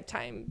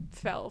nighttime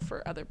fell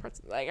for other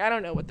parts. Like I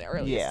don't know what the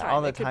earliest time.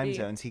 All the it could time be.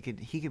 zones. He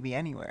could be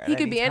anywhere. He at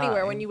could any be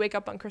anywhere when time. you wake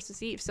up on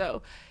Christmas Eve.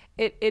 So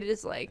it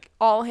is like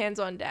all hands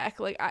on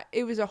deck. Like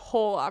it was a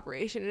whole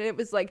operation, and it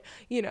was like,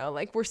 you know,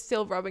 like we're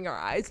still rubbing our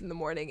eyes in the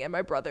morning, and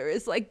my brother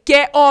is like,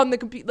 get on the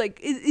computer. Like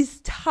it's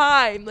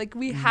time. Like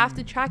we have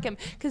to track him,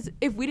 because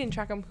if we didn't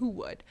track him, who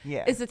would?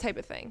 Yeah. It's the type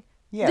of thing.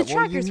 Yeah, the well, you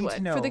trackers need would to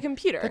know. for the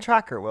computer. The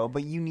tracker will,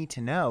 but you need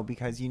to know,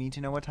 because you need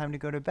to know what time to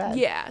go to bed.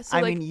 Yeah, so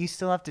I like- mean, you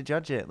still have to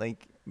judge it.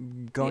 Like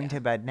going Yeah.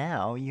 to bed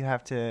now, you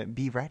have to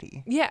be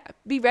ready. Yeah,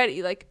 be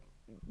ready. Like,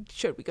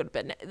 should we go to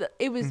bed now?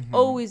 It was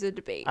always a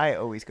debate. I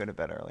always go to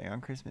bed early on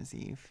Christmas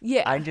Eve.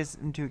 Yeah. I'm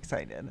too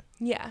excited.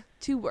 Yeah,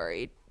 too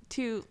worried.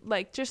 Too,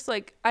 like, just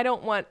like, I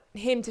don't want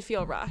him to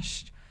feel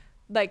rushed,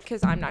 like,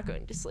 because I'm not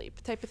going to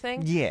sleep type of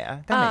thing.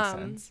 Yeah, that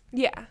makes sense.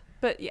 Yeah,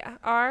 but yeah,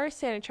 our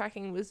Santa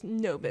tracking was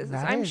no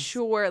business. That I'm is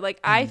sure, like,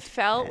 I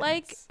felt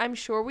like, intense. I'm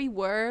sure we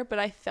were, but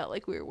I felt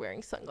like we were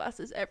wearing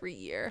sunglasses every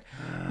year.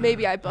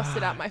 Maybe I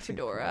busted out my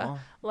fedora. Cool.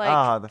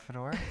 Like, the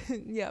fedora.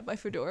 yeah, my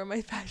fedora,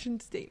 my fashion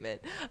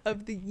statement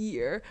of the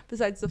year,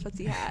 besides the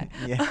fuzzy hat.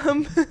 Yeah.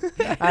 Um,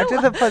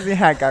 After the fuzzy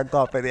hat got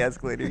caught by the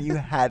escalator, you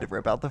had to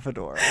rip out the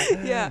fedora.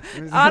 Yeah,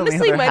 It was the only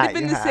honestly, other might hat have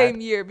been you the had.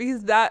 same year,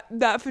 because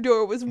that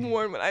fedora was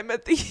worn when I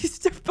met the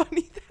Easter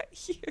Bunny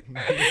that year.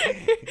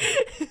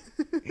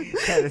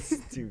 That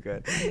is too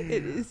good.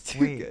 It is too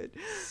Wait, good.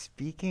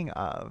 speaking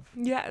of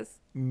Yes.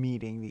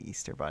 meeting the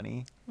Easter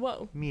Bunny,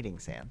 Whoa. meeting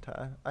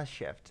Santa, a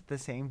shift, the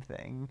same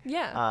thing.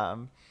 Yeah.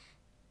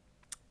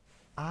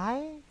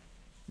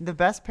 The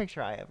best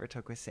picture I ever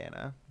took with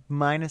Santa,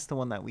 minus the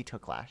one that we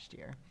took last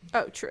year.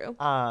 Oh, true.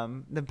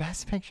 The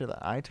best picture that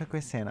I took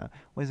with Santa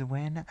was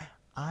when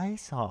I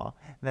saw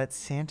that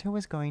Santa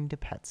was going to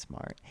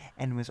PetSmart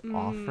and was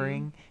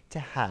offering to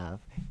have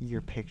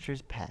your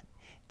picture's pet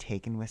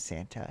taken with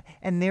Santa.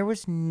 And there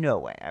was no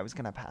way I was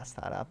going to pass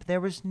that up. There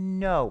was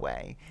no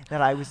way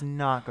that I was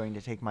not going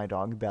to take my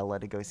dog Bella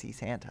to go see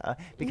Santa,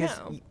 because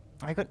No.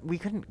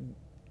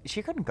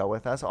 she couldn't go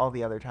with us all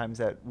the other times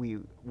that we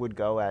would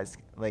go as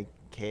like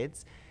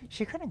kids.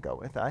 She couldn't go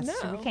with us.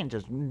 So we No. can't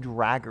just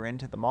drag her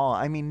into the mall.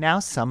 I mean, now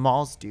some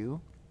malls do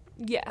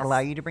Yes. allow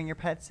you to bring your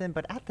pets in,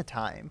 but at the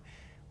time,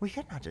 we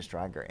could not just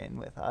drag her in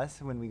with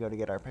us when we go to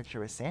get our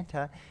picture with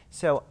Santa.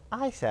 So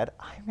I said,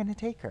 I'm going to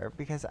take her,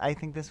 because I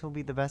think this will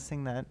be the best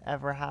thing that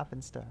ever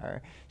happens to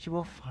her. She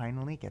will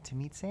finally get to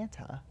meet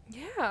Santa.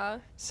 Yeah.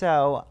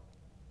 So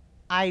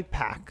I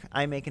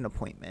make an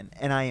appointment,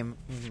 and I am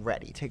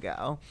ready to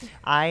go.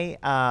 I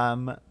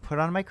put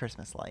on my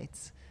Christmas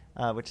lights,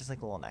 which is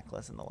like a little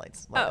necklace, and the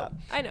lights light Oh, up.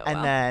 I know. And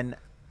well. then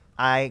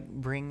I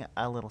bring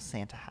a little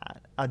Santa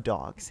hat, a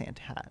dog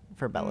Santa hat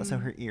for Bella, so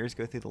her ears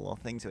go through the little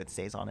thing so it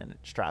stays on and it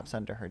straps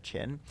under her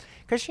chin.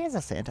 Because she has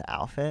a Santa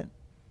outfit.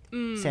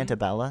 Santa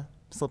Bella,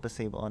 slip a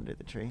sable under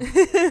the tree.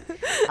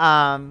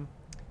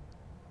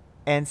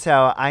 And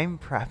so I'm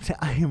prepped.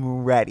 I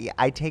am ready.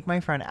 I take my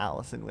friend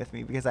Allison with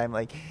me, because I'm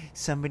like,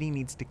 somebody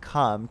needs to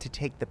come to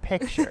take the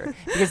picture.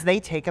 Because they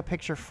take a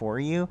picture for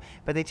you,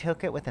 but they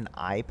took it with an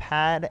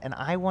iPad, and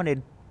I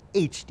wanted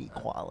HD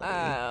quality.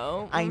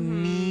 Oh, I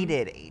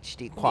needed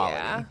HD quality.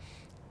 Yeah.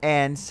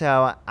 And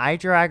so I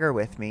drag her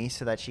with me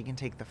so that she can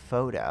take the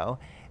photo.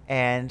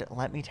 And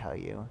let me tell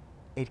you,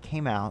 it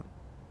came out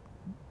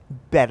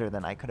better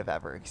than I could have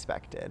ever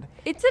expected.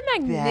 It's a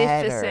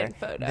magnificent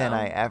Better photo. than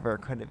I ever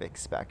could have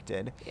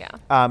expected. Yeah.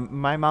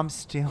 My mom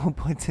still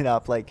puts it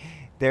up. Like,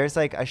 there's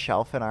like a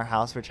shelf in our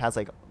house which has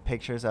like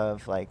pictures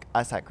of like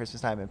us at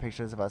Christmas time and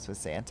pictures of us with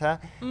Santa,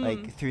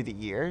 like through the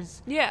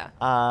years. Yeah.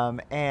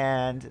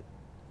 And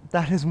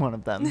that is one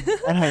of them,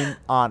 and I'm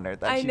honored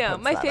that I she know.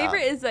 puts My that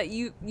favorite up. is that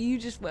you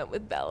just went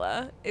with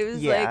Bella. It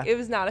was Yeah. like, it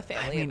was not a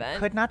family I mean, event.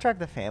 could not drag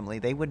the family.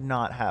 They would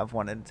not have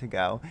wanted to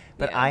go.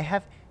 But Yeah. I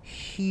have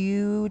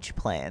huge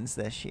plans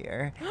this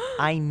year.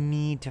 I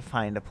need to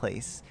find a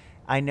place.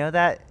 I know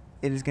that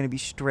it is going to be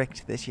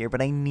strict this year,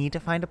 but I need to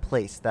find a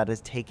place that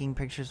is taking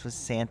pictures with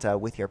Santa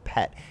with your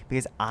pet,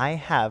 because I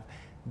have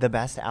the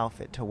best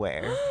outfit to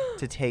wear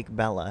to take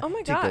Bella Oh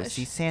my to go gosh.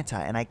 see Santa.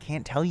 And I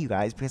can't tell you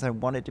guys because I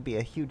want it to be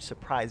a huge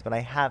surprise, but I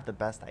have the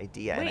best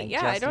idea. And Wait, I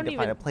yeah, I just don't need to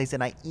find a even- place.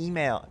 And I I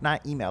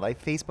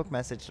Facebook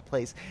messaged the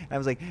place. And I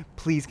was like,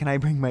 please, can I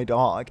bring my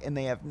dog? And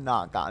they have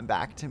not gotten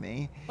back to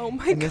me. Oh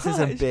my And gosh. this is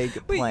a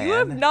big Wait, plan. you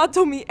have not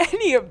told me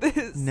any of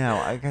this.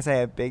 No, because I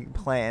have big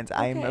plans.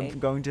 I'm Okay.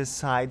 going to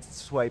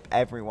sideswipe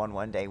everyone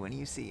one day when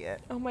you see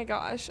it. Oh my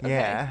gosh. Okay.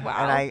 Yeah.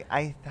 Wow. And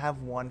I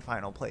have one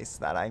final place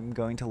that I'm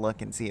going to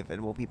look and see if it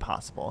will be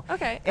possible.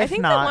 Okay. I If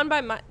think not, the one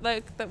by my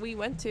that we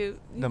went to, you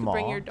The could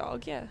bring mall? your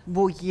dog. Yeah.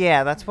 Well,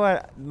 yeah, that's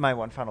what my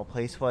one final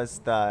place was,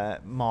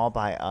 the mall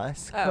by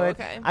us. Oh, could.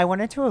 okay. I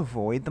wanted to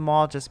avoid the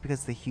mall just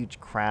because the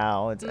huge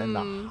crowds and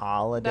the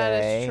holiday.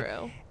 That is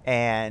true.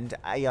 And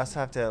I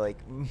also have to, like,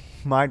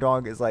 my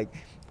dog is, like,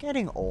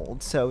 getting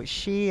old. So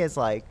she is,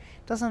 like,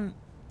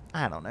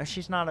 I don't know.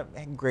 She's not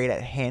great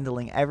at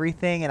handling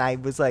everything. And I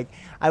was like,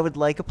 I would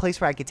like a place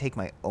where I could take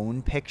my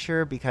own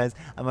picture because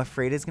I'm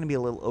afraid it's going to be a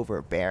little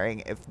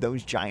overbearing if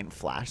those giant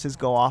flashes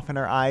go off in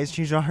her eyes.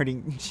 She's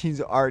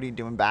already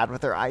doing bad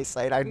with her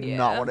eyesight. I do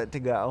not Yeah. want it to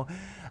go.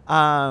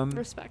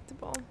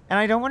 Respectable. And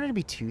I don't want her to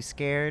be too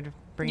scared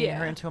bringing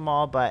her Yeah. into a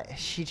mall, but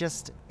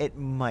it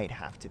might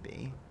have to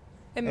be.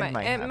 It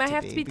might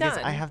have to be because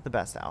done. I have the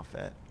best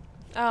outfit.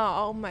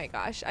 Oh my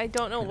gosh. I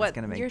don't know And it's what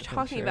gonna make you're the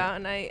talking picture. about,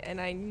 and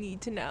I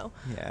need to know.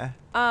 Yeah.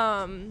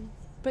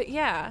 But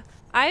yeah,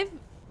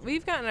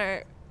 we've gotten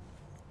our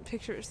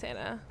picture of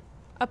Santa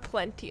a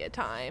plenty of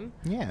time.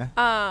 Yeah.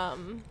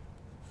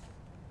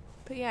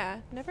 But yeah,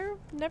 never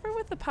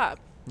with the pup.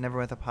 Never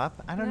with a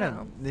pup? I don't No.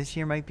 know. This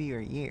year might be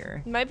your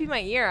year. Might be my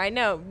year. I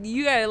know.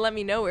 You gotta let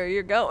me know where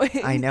you're going.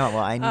 I know. Well,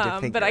 I need to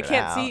figure but I it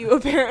can't out. see you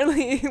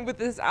apparently with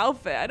this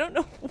outfit. I don't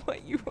know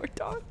what you were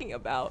talking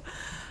about.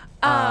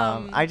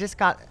 I just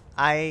got.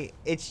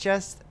 It's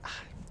just.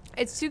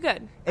 It's too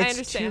good. I It's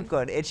understand. too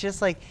good. It's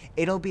just like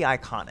it'll be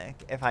iconic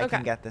if I Okay.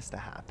 can get this to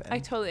happen. I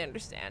totally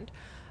understand.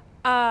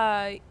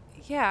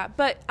 Yeah,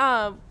 but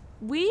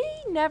we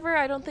never,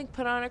 I don't think,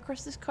 put on a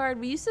Christmas card.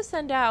 We used to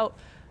send out,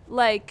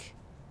 like,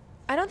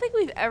 I don't think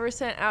we've ever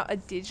sent out a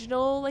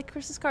digital, like,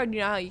 Christmas card. You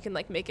know how you can,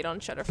 like, make it on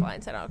Shutterfly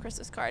and send out a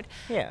Christmas card.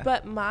 Yeah.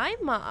 But my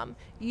mom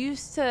she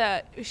used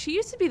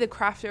to be the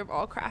crafter of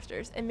all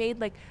crafters and made,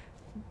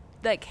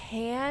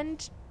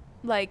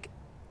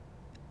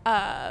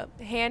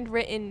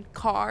 handwritten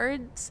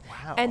cards.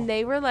 Wow. And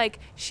they were like,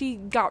 she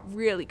got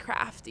really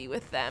crafty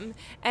with them,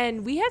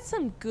 and we had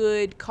some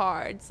good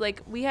cards.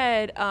 Like, we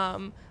had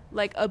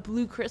like a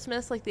Blue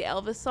Christmas, like the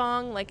Elvis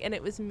song, like, and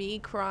it was me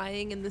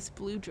crying in this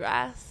blue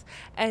dress,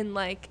 and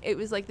like it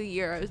was like the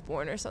year I was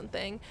born or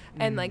something,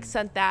 and like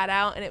sent that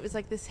out, and it was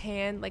like this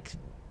hand like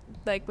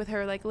with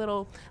her like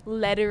little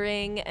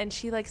lettering, and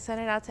she like sent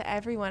it out to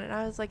everyone, and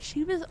I was like,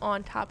 she was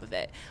on top of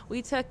it.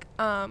 We took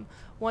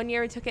one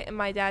year we took it in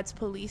my dad's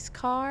police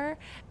car,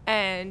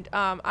 and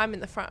I'm in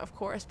the front, of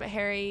course, but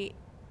Harry,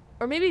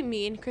 or maybe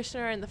me and Christian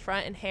are in the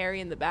front and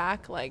Harry in the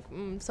back. Like,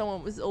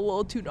 someone was a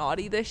little too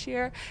naughty this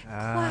year.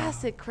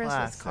 Classic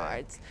Christmas classic.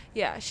 cards.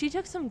 Yeah, she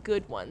took some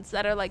good ones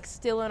that are like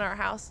still in our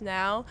house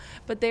now,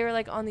 but they were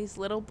like on these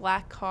little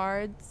black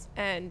cards.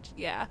 And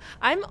yeah,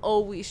 I'm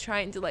always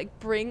trying to like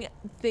bring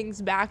things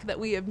back that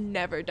we have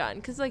never done,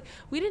 because like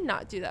we did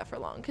not do that for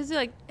long, because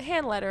like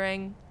hand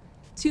lettering,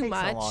 too Takes a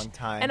much. long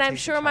time, And I'm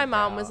takes a sure my chunk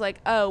mom was out. like,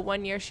 oh,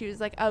 one year she was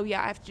like, oh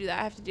yeah, I have to do that,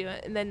 I have to do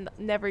it, and then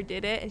never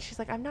did it. And she's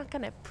like, I'm not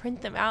gonna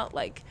print them out,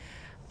 like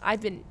I've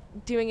been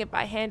doing it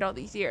by hand all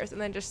these years, and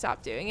then just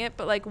stopped doing it.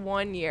 But like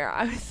one year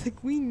I was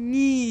like, we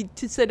need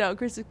to send out a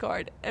Christmas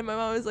card, and my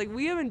mom was like,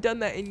 we haven't done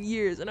that in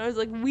years, and I was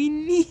like, we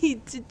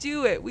need to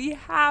do it, we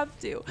have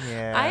to.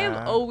 I am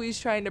Yeah. always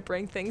trying to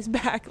bring things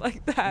back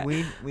like that.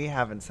 We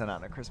haven't sent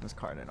out a Christmas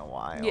card in a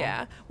while.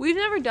 Yeah, we've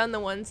never done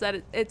the ones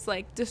that it's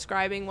like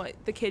describing what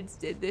the kids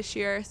did this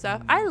year or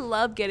stuff. I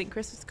love getting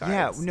Christmas cards.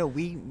 Yeah, no,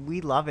 we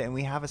love it, and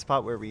we have a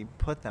spot where we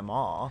put them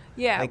all.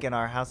 Yeah. Like in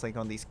our house, like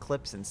on these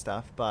clips and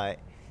stuff. But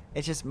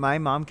it's just my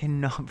mom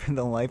cannot, for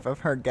the life of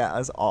her, get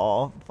us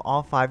all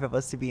 5 of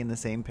us to be in the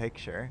same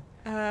picture.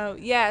 Oh,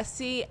 yeah.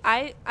 See,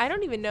 I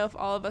don't even know if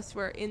all of us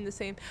were in the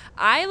same.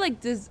 I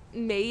like just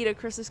made a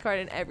Christmas card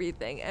and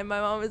everything. And my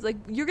mom was like,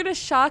 you're going to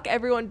shock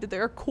everyone to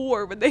their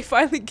core when they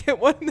finally get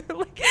one. They're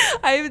like,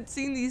 I haven't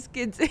seen these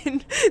kids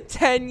in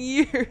 10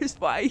 years.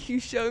 Why are you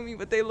showing me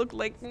what they look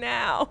like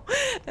now?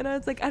 And I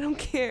was like, I don't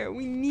care.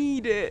 We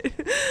need it.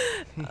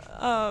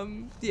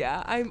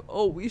 Yeah, I'm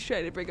always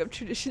trying to bring up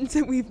traditions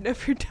that we've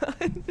never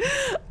done.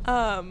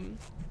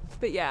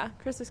 But yeah,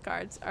 Christmas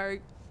cards are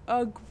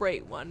a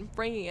great one,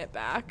 bringing it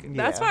back.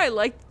 That's Yeah. why I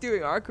liked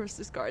doing our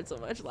Christmas cards so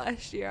much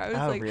last year. I was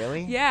Oh, like,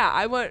 really? yeah,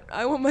 I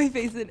want my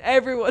face in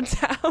everyone's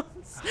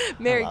house.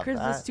 Merry love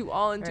Christmas that. to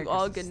all and Merry to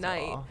all, Christmas good to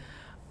night.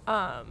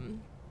 all.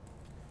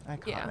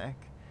 Iconic.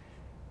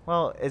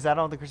 Well, is that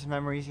all the Christmas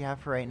memories you have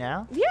for right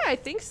now? Yeah, I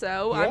think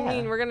so. I Yeah.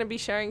 mean, we're gonna be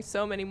sharing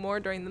so many more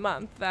during the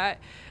month that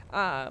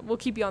will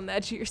keep you on the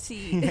edge of your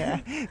seat. Yeah.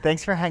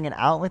 Thanks for hanging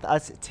out with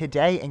us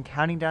today and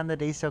counting down the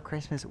days till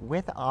Christmas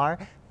with our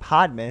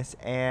Podmas.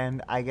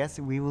 And I guess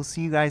we will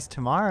see you guys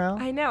tomorrow.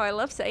 I know. I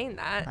love saying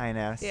that. I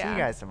know. See Yeah. you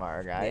guys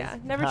tomorrow, guys. Yeah.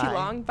 Never too Bye.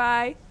 long.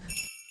 Bye.